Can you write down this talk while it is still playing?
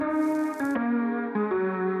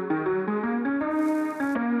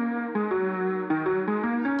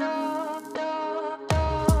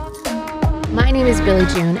My name is Billie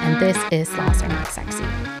June, and this is Sloths Are Not Sexy.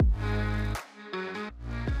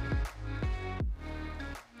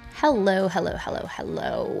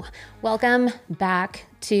 Hello. Welcome back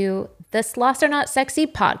to the Sloths Are Not Sexy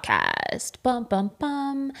podcast. Bum, bum,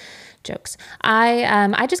 bum. Jokes.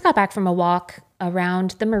 I just got back from a walk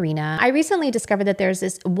around the marina. I recently discovered that there's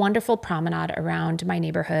this wonderful promenade around my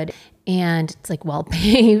neighborhood, and it's like well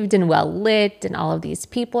paved and well lit, and all of these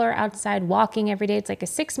people are outside walking every day. It's like a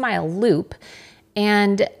 6-mile loop.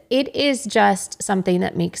 And it is just something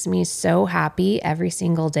that makes me so happy every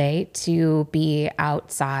single day to be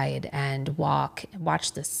outside and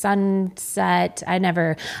watch the sunset. I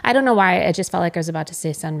don't know why, I just felt like I was about to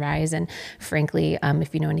say sunrise. And frankly,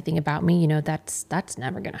 if you know anything about me, you know that's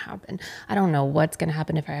never going to happen. I don't know what's going to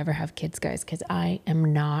happen if I ever have kids, guys, because I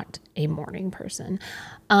am not a morning person.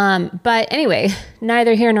 But anyway,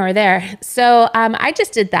 neither here nor there. So I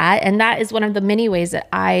just did that. And that is one of the many ways that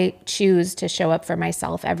I choose to show up for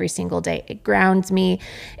myself every single day. It grounds me.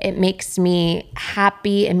 It makes me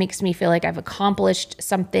happy. It makes me feel like I've accomplished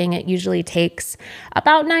something. It usually takes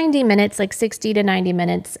about 90 minutes, like 60 to 90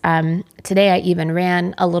 minutes. Today I even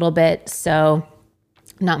ran a little bit. So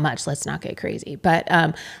not much, let's not get crazy. But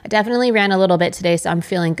I definitely ran a little bit today. So I'm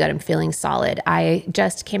feeling good. I'm feeling solid. I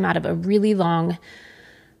just came out of a really long,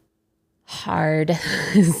 hard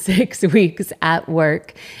 6 weeks at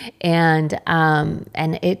work. And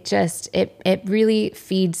it really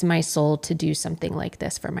feeds my soul to do something like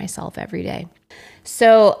this for myself every day.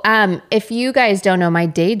 So if you guys don't know, my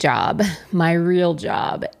day job, my real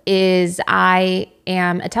job is I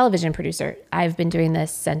am a television producer. I've been doing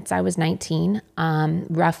this since I was 19,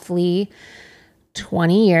 roughly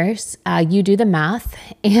 20 years. You do the math.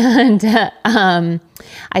 And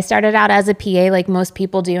I started out as a PA like most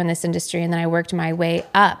people do in this industry, and then I worked my way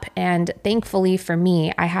up. And thankfully for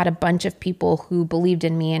me, I had a bunch of people who believed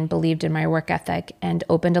in me and believed in my work ethic and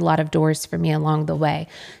opened a lot of doors for me along the way.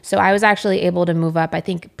 So I was actually able to move up, I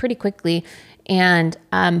think, pretty quickly. And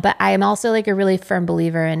but I am also like a really firm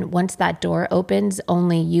believer in once that door opens,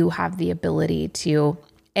 only you have the ability to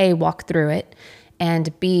A, walk through it,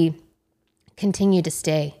 and B, continue to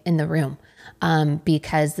stay in the room,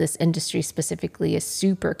 because this industry specifically is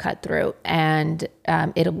super cutthroat, and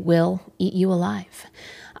it will eat you alive.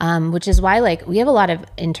 Which is why, like, we have a lot of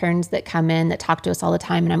interns that come in that talk to us all the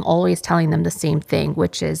time, and I'm always telling them the same thing,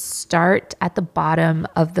 which is start at the bottom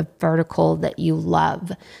of the vertical that you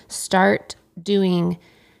love. Start doing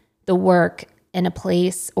the work in a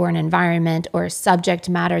place or an environment or a subject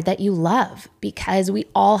matter that you love, because we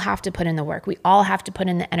all have to put in the work. We all have to put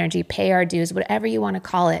in the energy, pay our dues, whatever you want to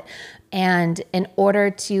call it. And in order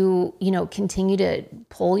to, continue to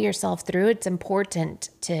pull yourself through, it's important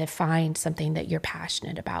to find something that you're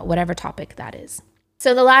passionate about, whatever topic that is.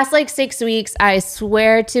 So the last 6 weeks, I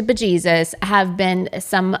swear to bejesus, have been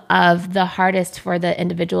some of the hardest for the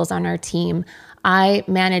individuals on our team. I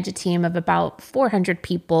manage a team of about 400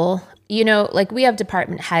 people. We have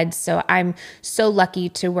department heads, so I'm so lucky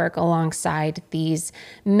to work alongside these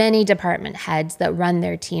many department heads that run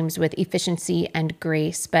their teams with efficiency and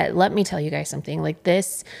grace. But let me tell you guys something,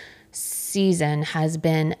 this season has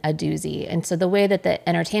been a doozy. And so the way that the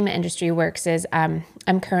entertainment industry works is I'm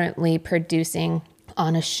currently producing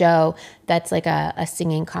on a show that's like a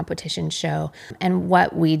singing competition show. And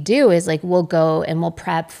what we do is we'll go and we'll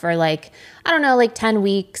prep for 10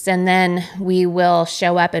 weeks, and then we will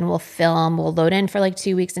show up and we'll film. We'll load in for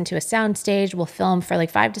 2 weeks into a sound stage. We'll film for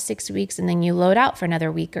 5 to 6 weeks, and then you load out for another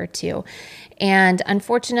week or two. And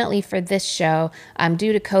unfortunately for this show,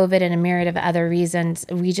 due to COVID and a myriad of other reasons,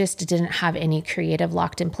 we just didn't have any creative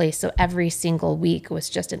locked in place. So every single week was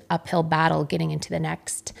just an uphill battle getting into the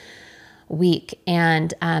next week.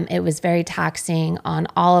 And it was very taxing on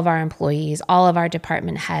all of our employees, all of our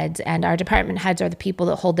department heads, and our department heads are the people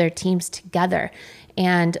that hold their teams together.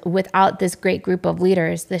 And without this great group of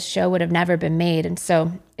leaders, this show would have never been made. And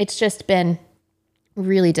so it's just been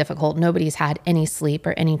really difficult. Nobody's had any sleep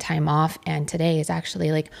or any time off. And today is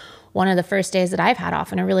actually one of the first days that I've had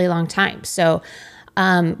off in a really long time. So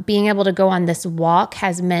being able to go on this walk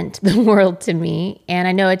has meant the world to me. And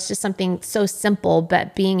I know it's just something so simple,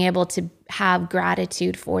 but being able to have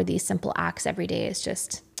gratitude for these simple acts every day is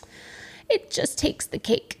it just takes the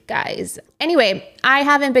cake, guys. Anyway, I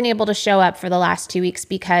haven't been able to show up for the last 2 weeks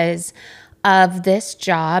because of this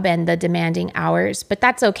job and the demanding hours, but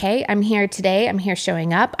that's okay. I'm here today. I'm here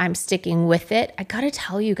showing up. I'm sticking with it. I gotta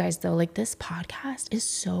tell you guys though, this podcast is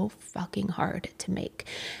so fucking hard to make.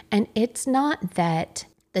 And it's not that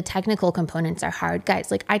the technical components are hard,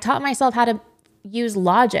 guys. I taught myself how to use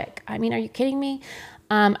Logic. I mean, are you kidding me?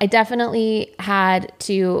 I definitely had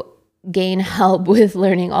to gain help with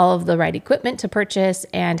learning all of the right equipment to purchase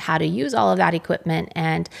and how to use all of that equipment.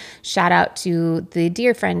 And shout out to the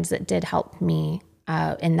dear friends that did help me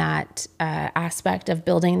in that aspect of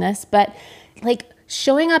building this. But like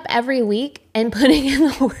showing up every week and putting in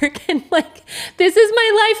the work, and like, this is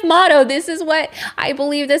my life motto. This is what I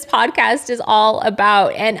believe this podcast is all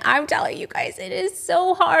about. And I'm telling you guys, it is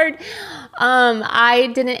so hard. I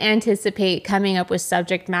didn't anticipate coming up with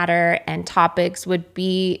subject matter and topics would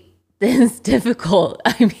be this difficult.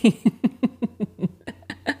 I mean,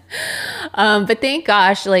 but thank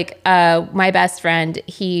gosh, like my best friend,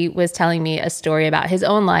 he was telling me a story about his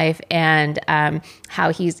own life and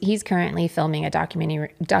how he's currently filming a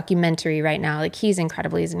documentary right now. Like he's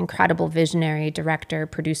incredible. He's an incredible visionary director,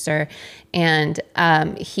 producer, and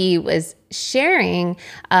he was sharing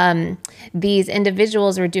these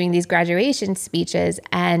individuals were doing these graduation speeches,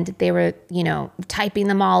 and they were, typing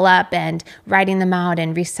them all up and writing them out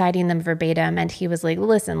and reciting them verbatim. And he was like,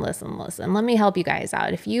 listen, let me help you guys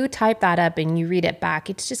out. If you type that up and you read it back,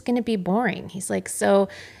 it's just going to be boring. He's like, so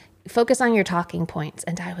focus on your talking points.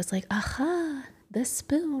 And I was like, aha, the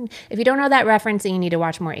spoon. If you don't know that reference, then you need to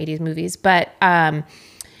watch more 80s movies. But I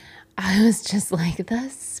was just like, the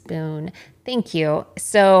spoon. Thank you.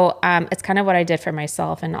 So it's kind of what I did for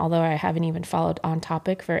myself. And although I haven't even followed on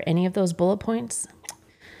topic for any of those bullet points,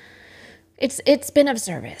 it's been of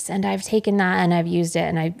service, and I've taken that and I've used it,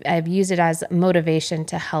 and I've used it as motivation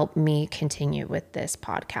to help me continue with this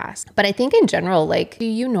podcast. But I think in general, like, do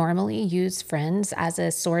you normally use friends as a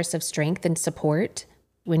source of strength and support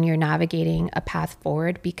when you're navigating a path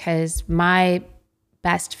forward? Because my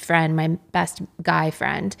best friend, my best guy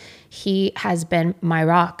friend, he has been my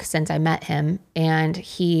rock since I met him, and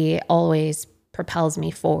he always propels me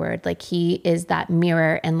forward. Like he is that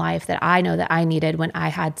mirror in life that I know that I needed when I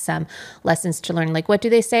had some lessons to learn. Like, what do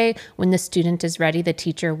they say? When the student is ready, the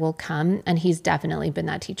teacher will come. And he's definitely been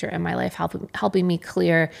that teacher in my life, helping me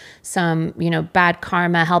clear some, bad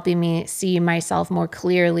karma, helping me see myself more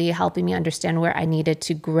clearly, helping me understand where I needed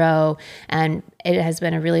to grow. And it has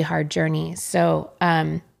been a really hard journey. So,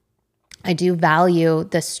 I do value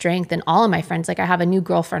the strength in all of my friends. Like I have a new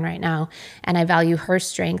girlfriend right now, and I value her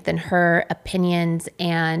strength and her opinions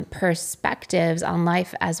and perspectives on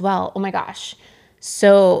life as well. Oh my gosh.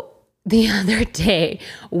 So the other day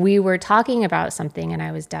we were talking about something, and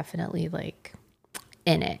I was definitely like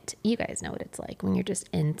in it. You guys know what it's like when you're just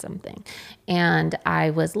in something. And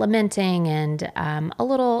I was lamenting and a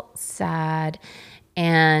little sad,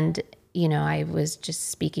 and I was just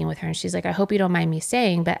speaking with her, and she's like, I hope you don't mind me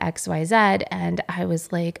saying, but X, Y, Z. And I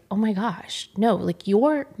was like, oh my gosh, no, like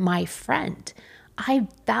you're my friend. I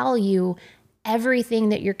value everything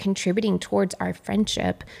that you're contributing towards our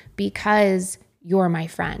friendship because you're my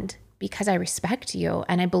friend, because I respect you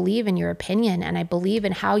and I believe in your opinion and I believe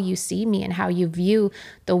in how you see me and how you view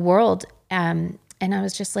the world. And I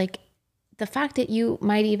was just like, the fact that you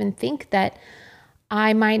might even think that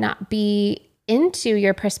I might not be into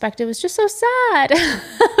your perspective was just so sad.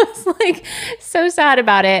 I was like so sad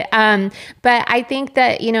about it. But I think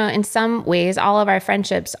that, in some ways, all of our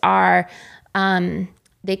friendships are,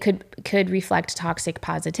 they could reflect toxic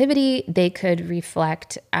positivity. They could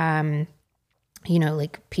reflect,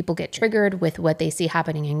 like people get triggered with what they see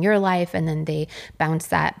happening in your life, and then they bounce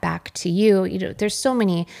that back to you. There's so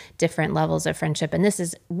many different levels of friendship, and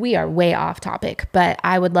we are way off topic, but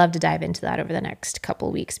I would love to dive into that over the next couple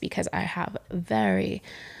of weeks because I have very,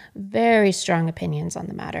 very strong opinions on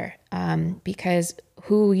the matter. Because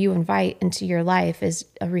who you invite into your life is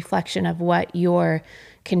a reflection of what you're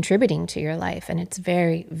contributing to your life. And it's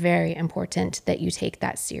very, very important that you take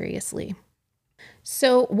that seriously.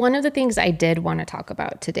 So one of the things I did want to talk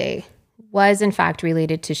about today was in fact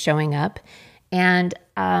related to showing up. And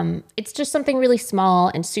it's just something really small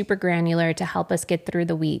and super granular to help us get through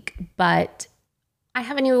the week. But I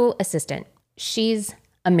have a new assistant. She's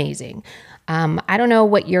amazing. I don't know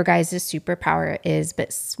what your guys' superpower is,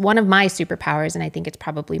 but one of my superpowers, and I think it's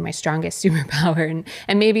probably my strongest superpower,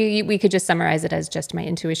 and maybe we could just summarize it as just my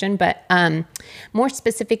intuition, but more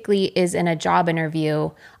specifically is in a job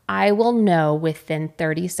interview, I will know within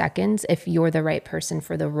 30 seconds if you're the right person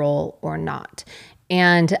for the role or not.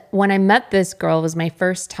 And when I met this girl, it was my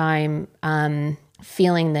first time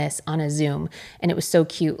feeling this on a Zoom, and it was so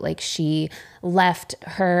cute. Like she left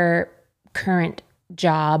her current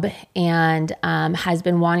job and has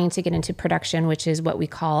been wanting to get into production, which is what we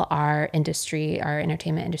call our industry, our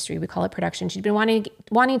entertainment industry. We call it production. She'd been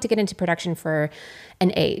wanting to get into production for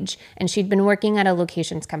an age, and she'd been working at a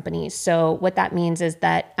locations company. So what that means is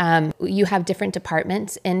that you have different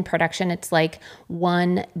departments in production. It's like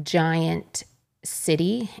one giant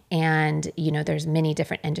city, and there's many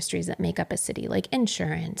different industries that make up a city, like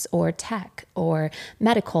insurance or tech or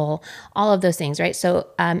medical, all of those things, right? So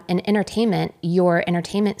in entertainment, your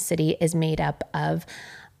entertainment city is made up of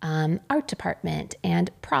art department and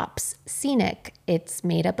props, scenic. It's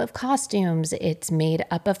made up of costumes. It's made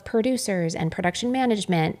up of producers and production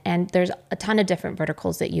management. And there's a ton of different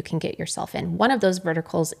verticals that you can get yourself in. One of those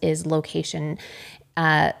verticals is location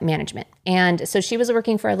management. And so she was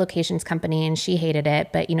working for a locations company and she hated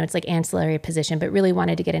it, but it's like ancillary position, but really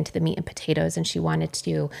wanted to get into the meat and potatoes. And she wanted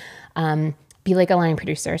to be like a line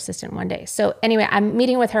producer assistant one day. So anyway, I'm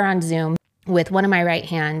meeting with her on Zoom with one of my right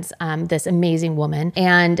hands, this amazing woman.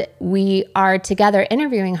 And we are together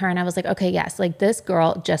interviewing her. And I was like, okay, yes, like this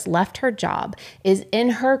girl just left her job, is in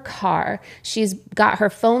her car. She's got her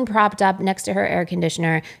phone propped up next to her air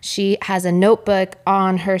conditioner. She has a notebook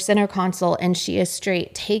on her center console and she is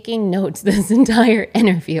straight taking notes this entire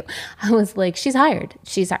interview. I was like, she's hired.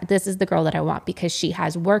 This is the girl that I want because she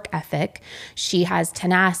has work ethic. She has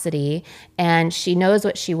tenacity and she knows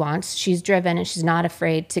what she wants. She's driven and she's not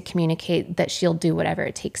afraid to communicate that she'll do whatever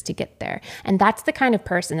it takes to get there. And that's the kind of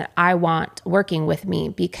person that I want working with me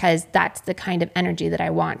because that's the kind of energy that I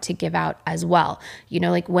want to give out as well.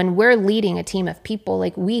 Like when we're leading a team of people,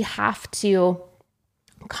 like we have to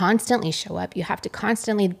constantly show up. You have to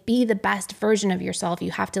constantly be the best version of yourself.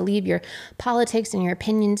 You have to leave your politics and your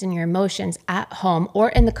opinions and your emotions at home or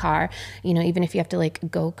in the car, even if you have to like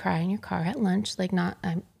go cry in your car at lunch, like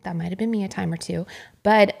that might've been me a time or two,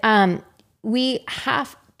 but we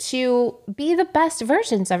have to be the best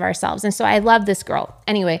versions of ourselves. And so I love this girl.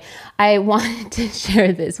 Anyway, I wanted to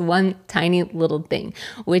share this one tiny little thing,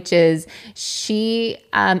 which is she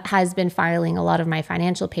has been filing a lot of my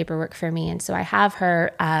financial paperwork for me. And so I have her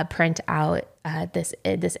print out this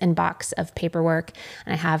inbox of paperwork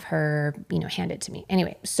and I have her, hand it to me.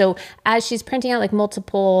 Anyway, so as she's printing out like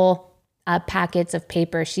multiple packets of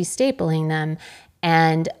paper, she's stapling them.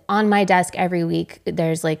 And on my desk every week,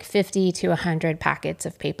 there's like 50 to 100 packets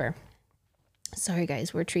of paper. Sorry,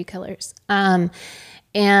 guys, we're tree killers.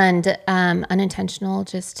 Unintentional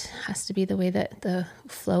just has to be the way that the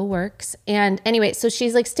flow works. And anyway, so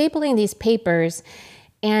she's like stapling these papers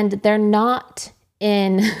and they're not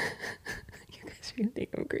in... You think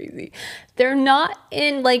I'm crazy. They're not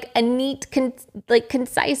in like a neat,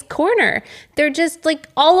 concise corner. They're just like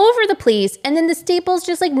all over the place. And then the staples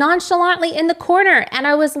just like nonchalantly in the corner. And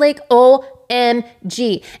I was like,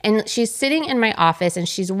 OMG. And she's sitting in my office and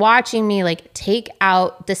she's watching me like take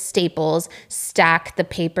out the staples, stack the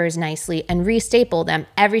papers nicely and restaple them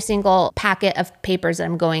every single packet of papers that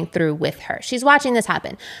I'm going through with her. She's watching this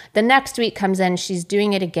happen. The next week comes in, she's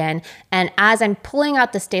doing it again. And as I'm pulling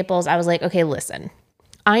out the staples, I was like, okay, listen,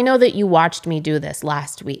 I know that you watched me do this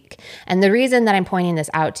last week. And the reason that I'm pointing this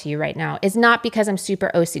out to you right now is not because I'm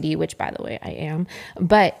super OCD, which by the way, I am,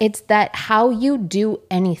 but it's that how you do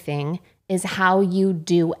anything is how you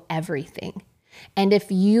do everything. And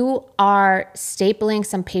if you are stapling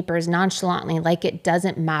some papers nonchalantly, like it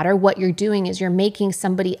doesn't matter, what you're doing is you're making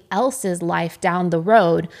somebody else's life down the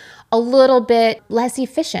road a little bit less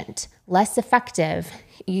efficient, less effective.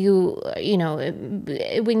 When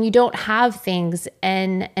you don't have things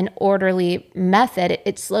in an orderly method,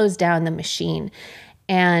 it slows down the machine.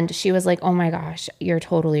 And she was like, oh my gosh, you're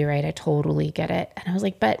totally right. I totally get it. And I was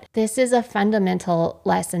like, but this is a fundamental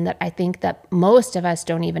lesson that I think that most of us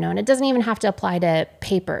don't even know. And it doesn't even have to apply to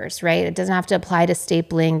papers, right? It doesn't have to apply to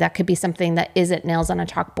stapling. That could be something that isn't nails on a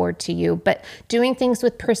chalkboard to you. But doing things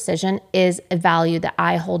with precision is a value that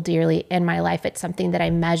I hold dearly in my life. It's something that I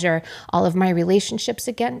measure all of my relationships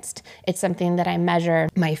against. It's something that I measure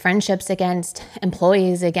my friendships against,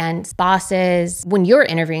 employees against, bosses. When you're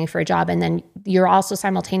interviewing for a job and then you're also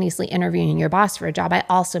simultaneously interviewing your boss for a job, I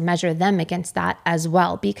also measure them against that as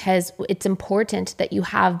well, because it's important that you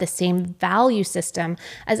have the same value system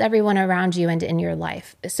as everyone around you and in your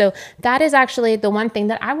life. So that is actually the one thing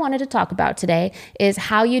that I wanted to talk about today, is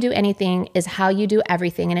how you do anything is how you do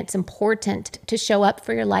everything. And it's important to show up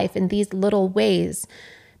for your life in these little ways,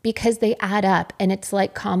 because they add up and it's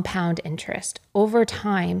like compound interest. Over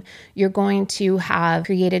time, you're going to have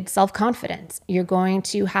created self-confidence. You're going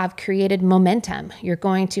to have created momentum. You're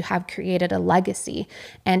going to have created a legacy.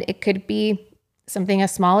 And it could be something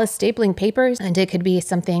as small as stapling papers, and it could be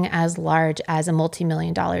something as large as a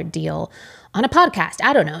multi-million-dollar deal on a podcast.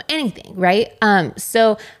 I don't know, anything, right?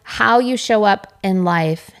 So how you show up in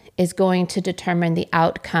life is going to determine the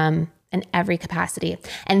outcome in every capacity.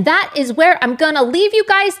 And that is where I'm gonna leave you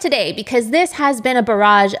guys today, because this has been a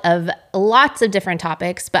barrage of lots of different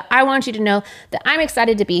topics, but I want you to know that I'm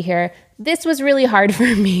excited to be here. This was really hard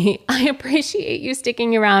for me. I appreciate you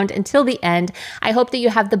sticking around until the end. I hope that you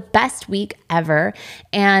have the best week ever.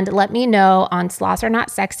 And let me know on Sloths Are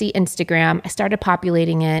Not Sexy Instagram. I started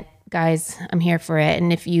populating it. Guys, I'm here for it.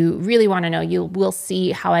 And if you really want to know, you will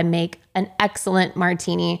see how I make an excellent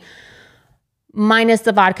martini minus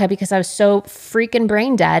the vodka, because I was so freaking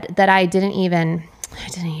brain dead that I didn't even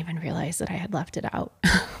realize that I had left it out.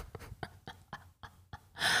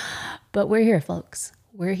 But we're here, folks.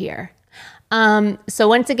 We're here. So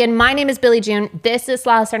once again, my name is Billie June. This is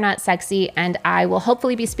Sloths Are Not Sexy, and I will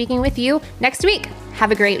hopefully be speaking with you next week.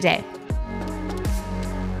 Have a great day.